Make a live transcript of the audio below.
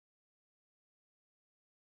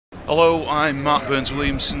Hello, I'm Burns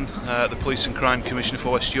Williamson, the Police and Crime Commissioner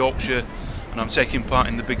for West Yorkshire, and I'm taking part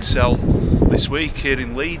in the Big Cell this week here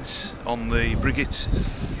in Leeds on the Brigitte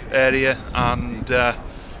area, and I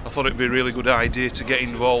thought it'd be a really good idea to get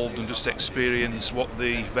involved and just experience what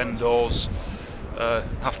the vendors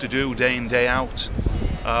have to do day in, day out.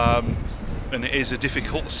 And it is a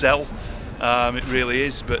difficult sell, it really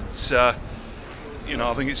is, but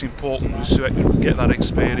I think it's important just to get that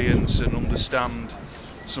experience and understand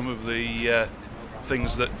some of the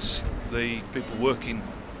things that the people working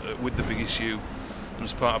with the big issue and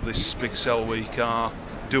as part of this Big Cell week are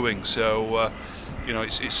doing. So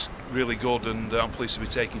it's really good, and I'm pleased to be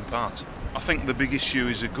taking part. I think the big issue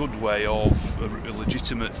is a good way of a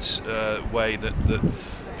legitimate way that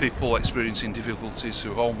people experiencing difficulties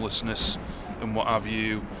through homelessness and what have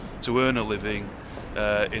you to earn a living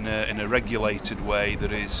in a regulated way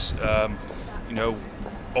that is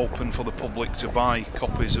open for the public to buy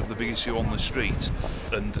copies of the big issue on the street.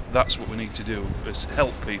 And that's what we need to do, is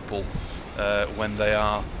help people when they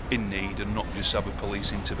are in need and not just have a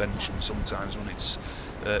police intervention sometimes when it's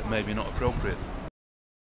maybe not appropriate.